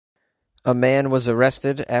A man was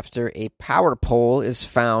arrested after a power pole is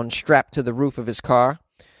found strapped to the roof of his car.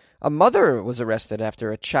 A mother was arrested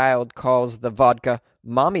after a child calls the vodka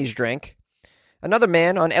mommy's drink. Another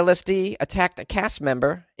man on LSD attacked a cast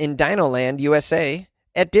member in Dinoland, USA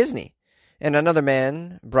at Disney. And another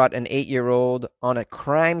man brought an 8-year-old on a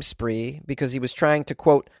crime spree because he was trying to,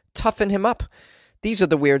 quote, toughen him up. These are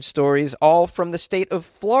the weird stories, all from the state of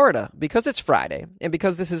Florida, because it's Friday, and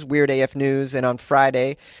because this is Weird AF News, and on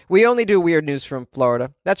Friday, we only do weird news from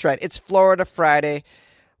Florida. That's right, it's Florida Friday.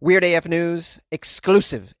 Weird AF News,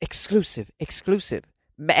 exclusive.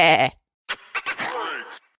 Bah.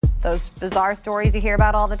 Those bizarre stories you hear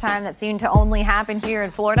about all the time that seem to only happen here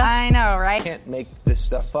in Florida. I know, right? Can't make this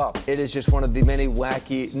stuff up. It is just one of the many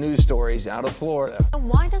wacky news stories out of Florida.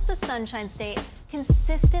 Why does the Sunshine State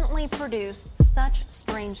consistently produce such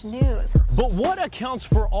strange news? But what accounts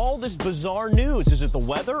for all this bizarre news? Is it the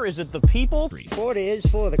weather? Is it the people? Florida is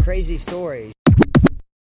full of the crazy stories.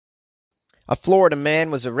 A Florida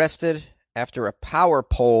man was arrested after a power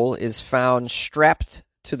pole is found strapped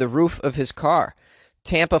to the roof of his car.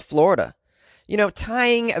 Tampa, Florida. You know,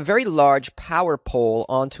 tying a very large power pole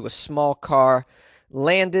onto a small car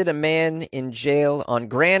landed a man in jail on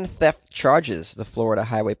grand theft charges, the Florida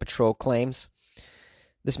Highway Patrol claims.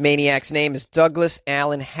 This maniac's name is Douglas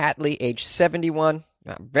Allen Hatley, age 71.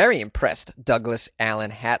 I'm very impressed, Douglas Allen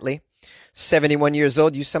Hatley. 71 years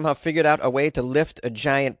old, you somehow figured out a way to lift a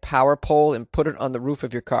giant power pole and put it on the roof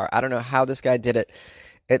of your car. I don't know how this guy did it.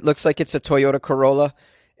 It looks like it's a Toyota Corolla,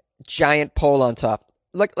 giant pole on top.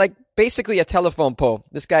 Like basically a telephone pole.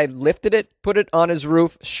 This guy lifted it, put it on his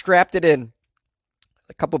roof, strapped it in.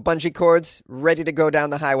 A couple bungee cords, ready to go down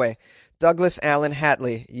the highway. Douglas Allen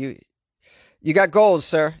Hatley, you got goals,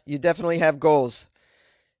 sir. You definitely have goals.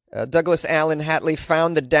 Douglas Allen Hatley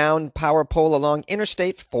found the downed power pole along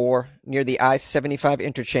Interstate 4 near the I-75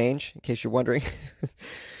 interchange, in case you're wondering.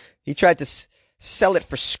 He tried to sell it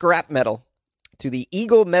for scrap metal to the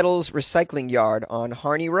Eagle Metals Recycling Yard on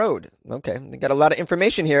Harney Road. Okay, they got a lot of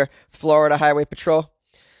information here, Florida Highway Patrol.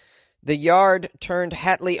 The yard turned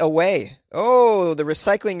Hatley away. Oh, the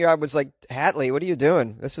recycling yard was like, Hatley, what are you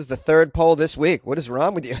doing? This is the third pole this week. What is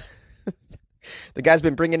wrong with you? The guy's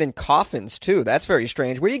been bringing in coffins, too. That's very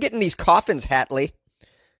strange. Where are you getting these coffins, Hatley?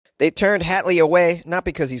 They turned Hatley away, not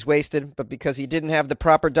because he's wasted, but because he didn't have the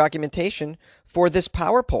proper documentation for this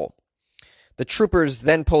power pole. The troopers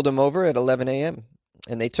then pulled him over at 11 a.m.,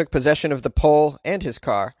 and they took possession of the pole and his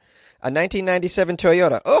car, a 1997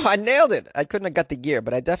 Toyota. Oh, I nailed it! I couldn't have got the year,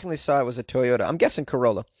 but I definitely saw it was a Toyota. I'm guessing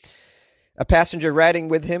Corolla. A passenger riding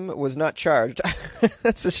with him was not charged.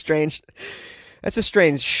 That's a strange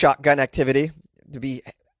shotgun activity, to be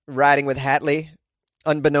riding with Hatley.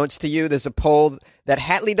 Unbeknownst to you, there's a pole that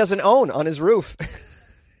Hatley doesn't own on his roof.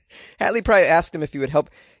 Hatley probably asked him if he would help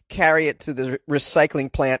carry it to the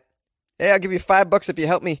recycling plant. Hey, I'll give you $5 if you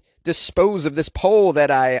help me dispose of this pole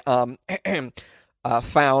that I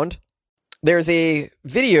found. There's a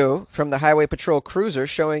video from the Highway Patrol cruiser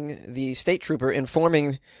showing the state trooper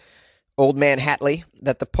informing old man Hatley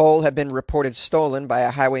that the pole had been reported stolen by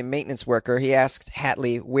a highway maintenance worker. He asked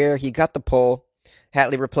Hatley where he got the pole.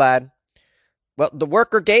 Hatley replied, well, the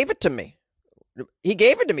worker gave it to me. He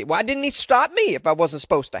gave it to me. Why didn't he stop me if I wasn't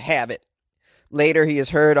supposed to have it? Later, he is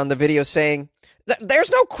heard on the video saying, there's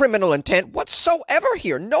no criminal intent whatsoever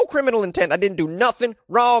here. No criminal intent. I didn't do nothing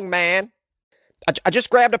wrong, man. I just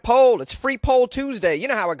grabbed a pole. It's Free Pole Tuesday. You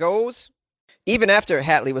know how it goes. Even after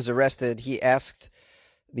Hatley was arrested, he asked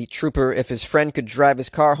the trooper if his friend could drive his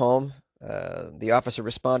car home. The officer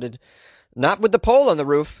responded, not with the pole on the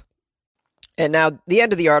roof. And now the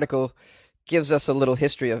end of the article gives us a little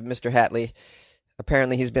history of Mr. Hatley.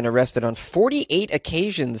 Apparently he's been arrested on 48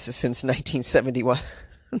 occasions since 1971.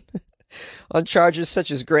 On charges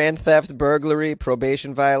such as grand theft, burglary,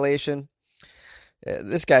 probation violation.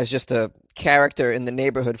 This guy's just a character in the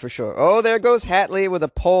neighborhood for sure. Oh, there goes Hatley with a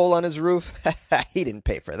pole on his roof. He didn't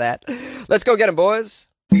pay for that. Let's go get him, boys.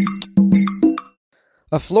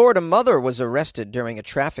 A Florida mother was arrested during a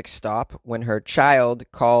traffic stop when her child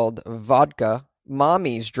called vodka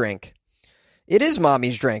mommy's drink. It is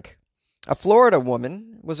mommy's drink. A Florida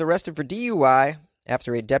woman was arrested for DUI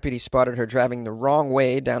after a deputy spotted her driving the wrong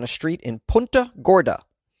way down a street in Punta Gorda.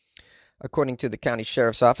 According to the county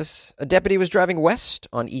sheriff's office, a deputy was driving west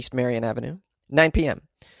on East Marion Avenue, 9 p.m.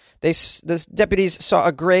 The deputies saw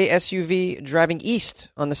a gray SUV driving east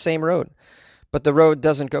on the same road, but the road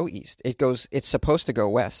doesn't go east. It's supposed to go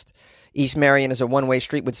west. East Marion is a one-way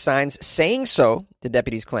street with signs saying so, the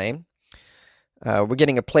deputies claim. We're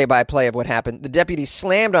getting a play-by-play of what happened. The deputies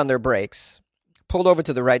slammed on their brakes, pulled over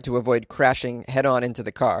to the right to avoid crashing head-on into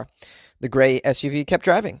the car. The gray SUV kept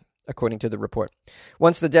driving. according to the report.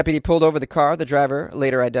 Once the deputy pulled over the car, the driver,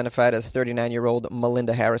 later identified as 39-year-old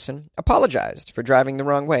Melinda Harrison, apologized for driving the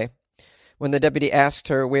wrong way. When the deputy asked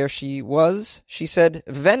her where she was, she said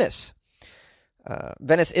Venice.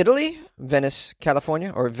 Venice, Italy? Venice,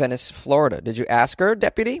 California? Or Venice, Florida? Did you ask her,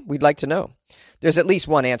 deputy? We'd like to know. There's at least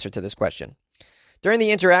one answer to this question. During the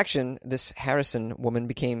interaction, this Harrison woman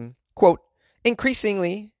became, quote,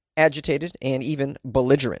 increasingly agitated and even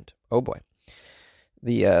belligerent. Oh boy.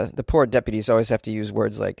 The poor deputies always have to use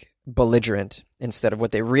words like belligerent instead of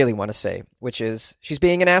what they really want to say, which is, she's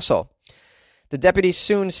being an asshole. The deputies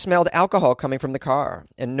soon smelled alcohol coming from the car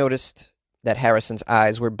and noticed that Harrison's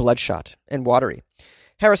eyes were bloodshot and watery.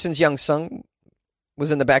 Harrison's young son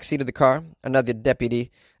was in the back seat of the car. Another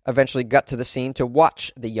deputy eventually got to the scene to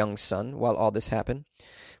watch the young son while all this happened.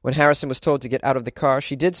 When Harrison was told to get out of the car,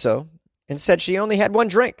 she did so and said she only had one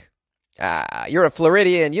drink. You're a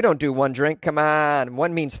Floridian. You don't do one drink. Come on.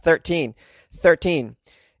 One means 13. 13.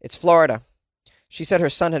 It's Florida. She said her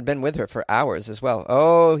son had been with her for hours as well.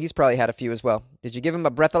 Oh, he's probably had a few as well. Did you give him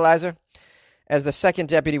a breathalyzer? As the second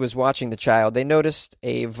deputy was watching the child, they noticed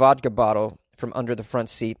a vodka bottle from under the front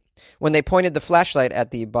seat. When they pointed the flashlight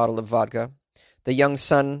at the bottle of vodka, the young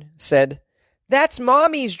son said, "That's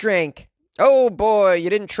Mommy's drink." Oh boy, you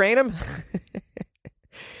didn't train him?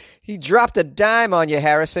 He dropped a dime on you,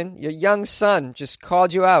 Harrison. Your young son just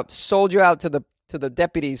called you out, sold you out to the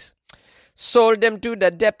deputies. Sold them to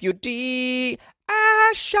the deputy.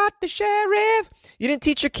 I shot the sheriff. You didn't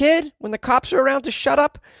teach your kid when the cops are around to shut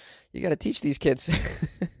up? You got to teach these kids.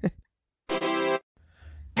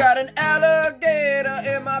 Got an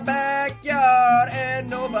alligator in my backyard and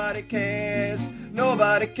nobody cares.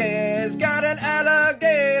 Nobody cares. Got an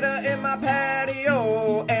alligator in my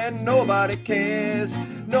patio and nobody cares.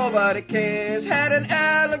 Nobody cares. Had an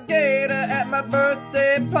alligator at my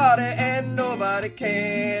birthday party and nobody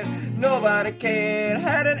cared. Nobody cared.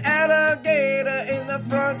 Had an alligator in the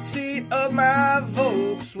front seat of my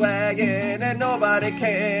Volkswagen and nobody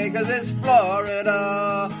cared, 'cause it's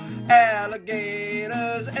Florida.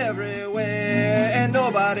 Alligators everywhere and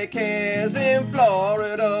nobody cares. In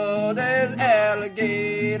Florida there's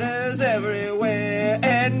alligators everywhere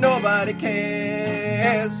and nobody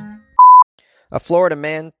cares. A Florida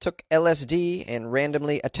man took LSD and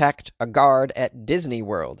randomly attacked a guard at Disney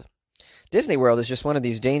World. Disney World is just one of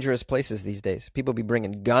these dangerous places these days. People be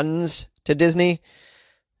bringing guns to Disney.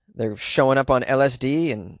 They're showing up on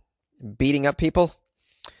LSD and beating up people.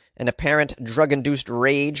 An apparent drug-induced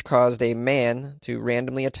rage caused a man to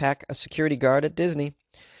randomly attack a security guard at Disney.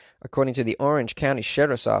 According to the Orange County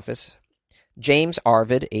Sheriff's Office, James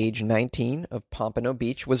Arvid, age 19, of Pompano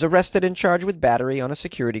Beach, was arrested and charged with battery on a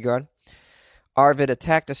security guard. Arvid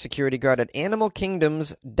attacked a security guard at Animal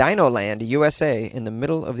Kingdom's Dinoland, USA, in the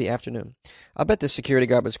middle of the afternoon. I'll bet the security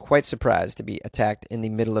guard was quite surprised to be attacked in the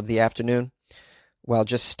middle of the afternoon while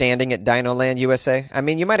just standing at Dinoland, USA. I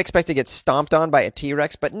mean, you might expect to get stomped on by a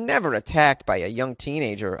T-Rex, but never attacked by a young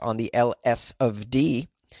teenager on the LS of D.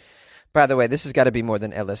 By the way, this has got to be more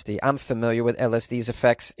than LSD. I'm familiar with LSD's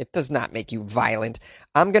effects. It does not make you violent.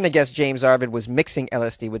 I'm going to guess James Arvid was mixing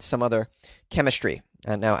LSD with some other chemistry.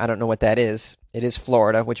 Now, I don't know what that is. It is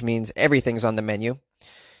Florida, which means everything's on the menu.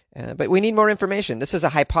 But we need more information. This is a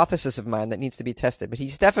hypothesis of mine that needs to be tested. But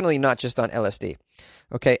he's definitely not just on LSD.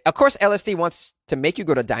 Okay, of course LSD wants to make you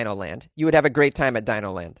go to Dinoland. You would have a great time at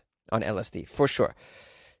Dinoland on LSD, for sure.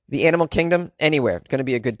 The Animal Kingdom, anywhere, going to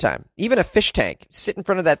be a good time. Even a fish tank, sit in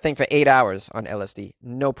front of that thing for 8 hours on LSD,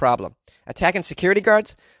 no problem. Attacking security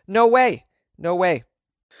guards? No way. No way.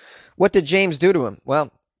 What did James do to him?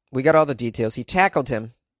 Well, we got all the details. He tackled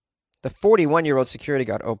him. The 41-year-old security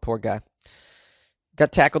guard, oh, poor guy,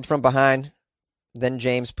 got tackled from behind. Then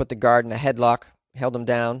James put the guard in a headlock, held him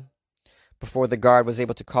down before the guard was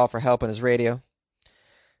able to call for help on his radio.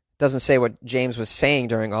 Doesn't say what James was saying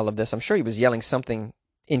during all of this. I'm sure he was yelling something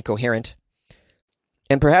incoherent.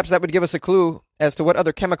 And perhaps that would give us a clue as to what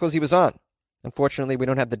other chemicals he was on. Unfortunately, we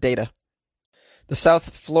don't have the data. The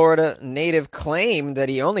South Florida native claimed that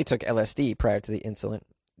he only took LSD prior to the incident.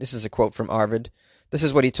 This is a quote from Arvid. This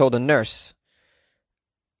is what he told a nurse.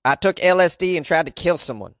 I took LSD and tried to kill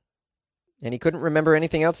someone. And he couldn't remember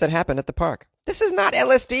anything else that happened at the park. This is not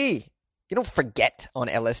LSD. You don't forget on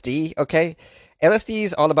LSD, okay? LSD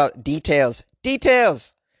is all about details.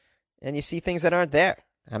 Details! And you see things that aren't there.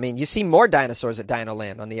 I mean, you see more dinosaurs at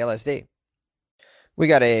Dinoland on the LSD. We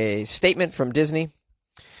got a statement from Disney.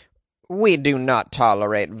 We do not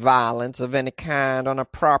tolerate violence of any kind on our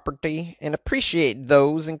property and appreciate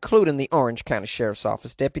those, including the Orange County Sheriff's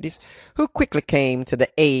Office deputies, who quickly came to the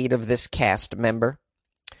aid of this cast member.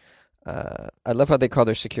 I love how they call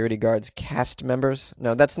their security guards cast members.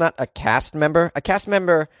 No, that's not a cast member. A cast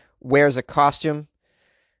member wears a costume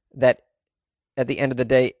that at the end of the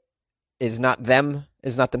day is not them,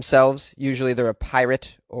 is not themselves. Usually they're a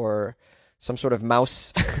pirate or some sort of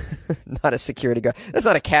mouse, not a security guard. That's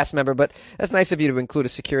not a cast member, but that's nice of you to include a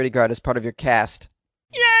security guard as part of your cast.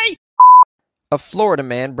 Yay! A Florida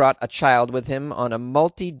man brought a child with him on a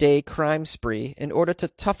multi-day crime spree in order to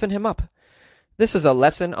toughen him up. This is a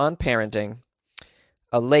lesson on parenting.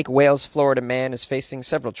 A Lake Wales, Florida man is facing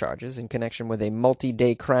several charges in connection with a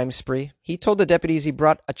multi-day crime spree. He told the deputies he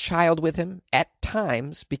brought a child with him at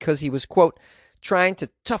times because he was, quote, trying to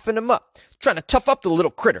toughen him up. Trying to tough up the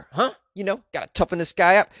little critter, huh? You know, gotta toughen this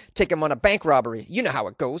guy up. Take him on a bank robbery. You know how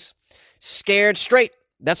it goes. Scared straight.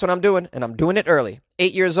 That's what I'm doing, and I'm doing it early.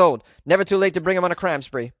 8 years old. Never too late to bring him on a crime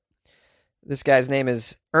spree. This guy's name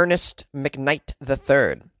is Ernest McKnight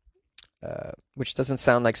III. Which doesn't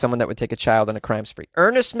sound like someone that would take a child on a crime spree.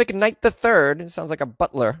 Ernest McKnight III. It sounds like a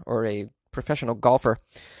butler or a professional golfer.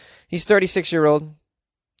 He's 36-year-old,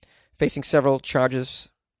 facing several charges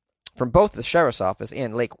from both the Sheriff's Office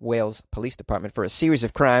and Lake Wales Police Department for a series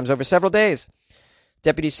of crimes over several days.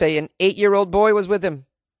 Deputies say an 8-year-old boy was with him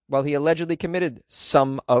while he allegedly committed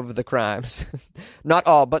some of the crimes. Not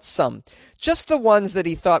all, but some. Just the ones that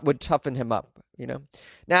he thought would toughen him up.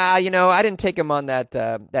 Now, I didn't take him on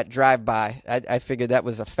that drive-by. I figured that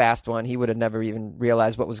was a fast one. He would have never even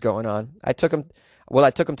realized what was going on. I took him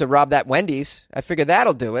to rob that Wendy's. I figured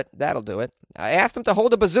that'll do it. I asked him to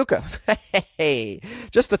hold a bazooka. Hey,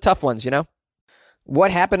 just the tough ones, What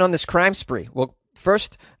happened on this crime spree? Well,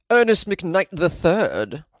 first, Ernest McKnight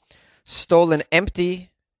III stole an empty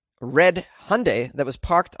red Hyundai that was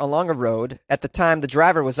parked along a road. At the time, the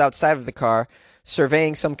driver was outside of the car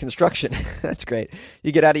surveying some construction. That's great.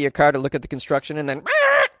 You get out of your car to look at the construction, and then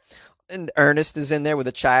and Ernest is in there with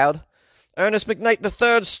a child. Ernest McKnight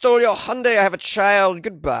III stole your Hyundai. I have a child.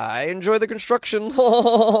 Goodbye. Enjoy the construction.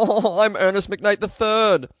 I'm Ernest McKnight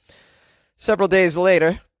III. Several days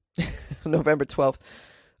later, November 12th,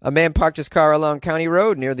 a man parked his car along County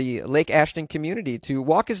Road near the Lake Ashton community to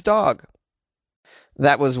walk his dog.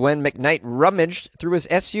 That was when McKnight rummaged through his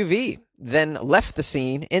SUV, then left the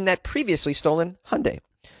scene in that previously stolen Hyundai.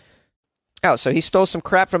 Oh, so he stole some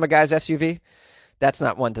crap from a guy's SUV? That's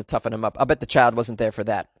not one to toughen him up. I'll bet the child wasn't there for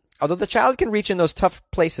that. Although the child can reach in those tough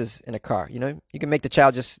places in a car. You can make the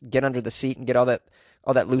child just get under the seat and get all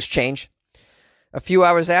that loose change. A few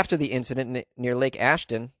hours after the incident near Lake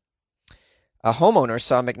Ashton, a homeowner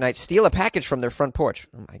saw McKnight steal a package from their front porch.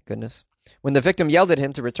 Oh, my goodness. When the victim yelled at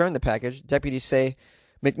him to return the package, deputies say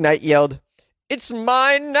McKnight yelled, "It's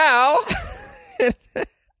mine now!"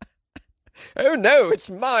 "Oh no,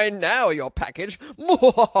 it's mine now, your package."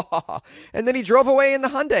 And then he drove away in the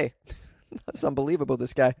Hyundai. That's unbelievable,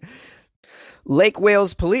 this guy. Lake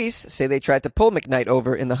Wales police say they tried to pull McKnight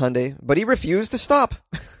over in the Hyundai, but he refused to stop.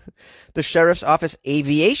 The Sheriff's Office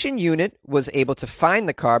Aviation Unit was able to find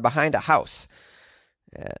the car behind a house.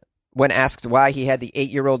 When asked why he had the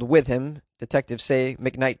 8-year-old with him, detectives say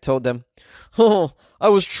McKnight told them, "Oh, I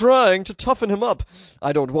was trying to toughen him up.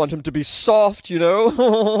 I don't want him to be soft, He's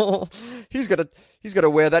gotta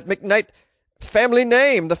wear that McKnight family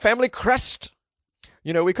name, the family crest.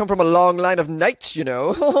 We come from a long line of knights, We're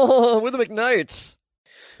the McKnights."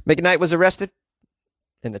 McKnight was arrested,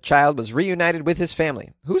 and the child was reunited with his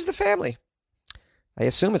family. Who's the family? I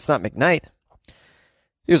assume it's not McKnight.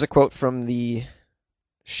 Here's a quote from the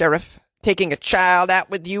sheriff. "Taking a child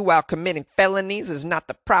out with you while committing felonies is not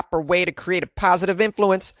the proper way to create a positive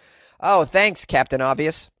influence." Oh, thanks, Captain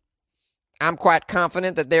Obvious. I'm quite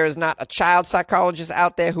confident that there is not a child psychologist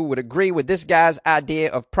out there who would agree with this guy's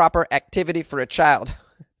idea of proper activity for a child.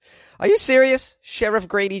 Are you serious, Sheriff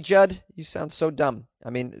Grady Judd? You sound so dumb.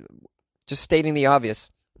 I mean, just stating the obvious.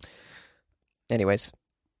 Anyways.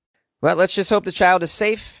 Well, let's just hope the child is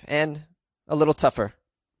safe and a little tougher.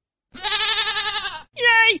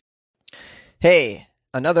 Yay! Hey,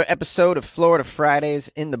 another episode of Florida Fridays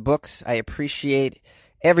in the books. I appreciate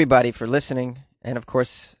everybody for listening. And of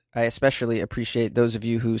course, I especially appreciate those of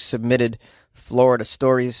you who submitted Florida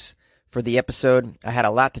stories for the episode. I had a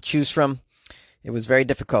lot to choose from. It was very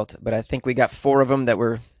difficult, but I think we got 4 of them that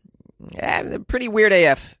were pretty weird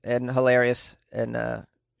AF and hilarious. And I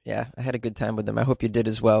had a good time with them. I hope you did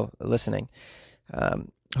as well listening.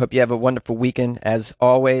 Hope you have a wonderful weekend as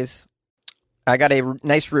always. I got a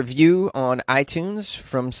nice review on iTunes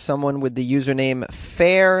from someone with the username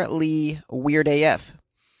Fairly Weird AF.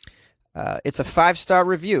 It's a 5-star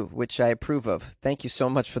review, which I approve of. Thank you so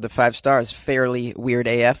much for the 5 stars, Fairly Weird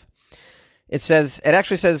AF. It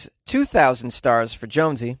actually says 2,000 stars for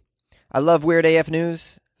Jonesy. I love Weird AF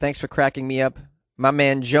News. Thanks for cracking me up. My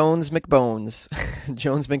man Jones McBones.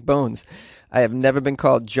 Jones McBones. I have never been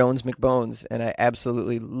called Jones McBones, and I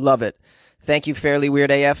absolutely love it. Thank you, Fairly Weird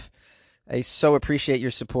AF. I so appreciate your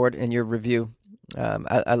support and your review.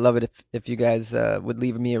 I love it if you guys would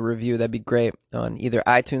leave me a review. That'd be great on either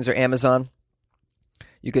iTunes or Amazon.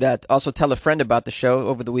 You could also tell a friend about the show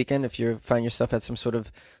over the weekend if you find yourself at some sort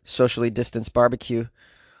of socially distanced barbecue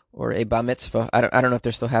or a bar mitzvah. I don't know if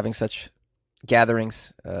they're still having such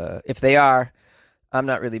gatherings. If they are, I'm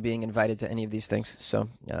not really being invited to any of these things. So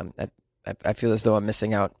I feel as though I'm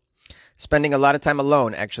missing out. Spending a lot of time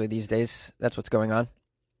alone, actually, these days. That's what's going on.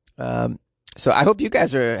 So I hope you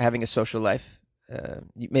guys are having a social life.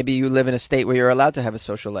 Maybe you live in a state where you're allowed to have a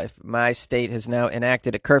social life. My state has now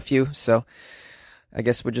enacted a curfew, so I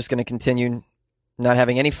guess we're just going to continue not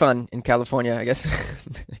having any fun in California, I guess.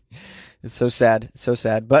 It's so sad, so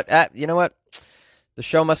sad. But you know what? The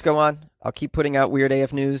show must go on. I'll keep putting out Weird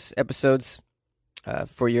AF News episodes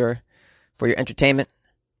for your entertainment.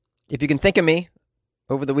 If you can think of me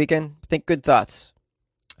over the weekend, think good thoughts.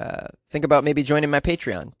 Think about maybe joining my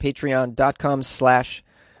Patreon,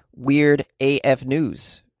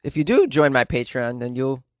 patreon.com/weirdafnews. If you do join my Patreon, then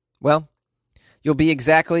you'll be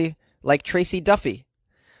exactly like Tracy Duffy,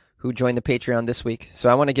 who joined the Patreon this week. So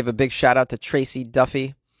I want to give a big shout out to Tracy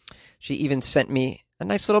Duffy. She even sent me a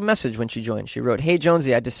nice little message when she joined. She wrote, "Hey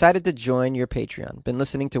Jonesy, I decided to join your Patreon. Been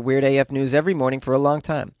listening to Weird AF News every morning for a long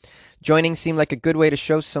time. Joining seemed like a good way to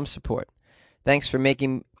show some support. Thanks for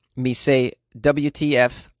making me say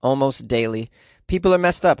WTF almost daily. People are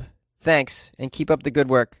messed up. Thanks, and keep up the good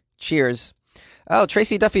work. Cheers." Oh,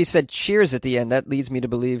 Tracy Duffy said cheers at the end. That leads me to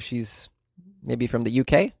believe she's maybe from the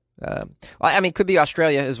UK. Could be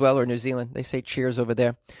Australia as well, or New Zealand. They say cheers over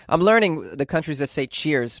there. I'm learning the countries that say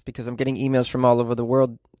cheers because I'm getting emails from all over the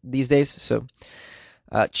world these days. So,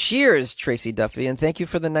 cheers, Tracy Duffy, and thank you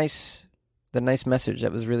for the nice message.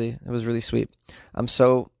 That was really sweet. I'm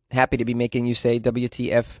so happy to be making you say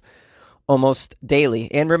WTF almost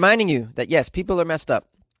daily and reminding you that yes, people are messed up.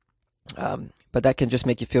 But that can just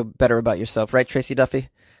make you feel better about yourself, right, Tracy Duffy?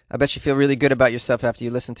 I bet you feel really good about yourself after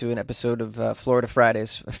you listen to an episode of Florida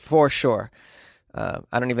Fridays, for sure. I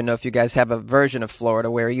don't even know if you guys have a version of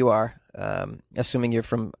Florida where you are, assuming you're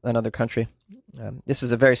from another country. This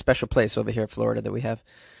is a very special place over here in Florida that we have.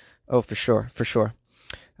 Oh, for sure.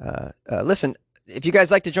 Listen, if you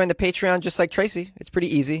guys like to join the Patreon just like Tracy, it's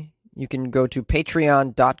pretty easy. You can go to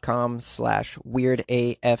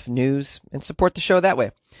patreon.com/weirdafnews and support the show that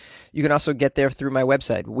way. You can also get there through my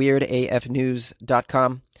website,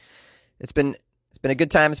 weirdafnews.com. It's been a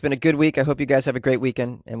good time. It's been a good week. I hope you guys have a great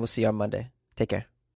weekend, and we'll see you on Monday. Take care.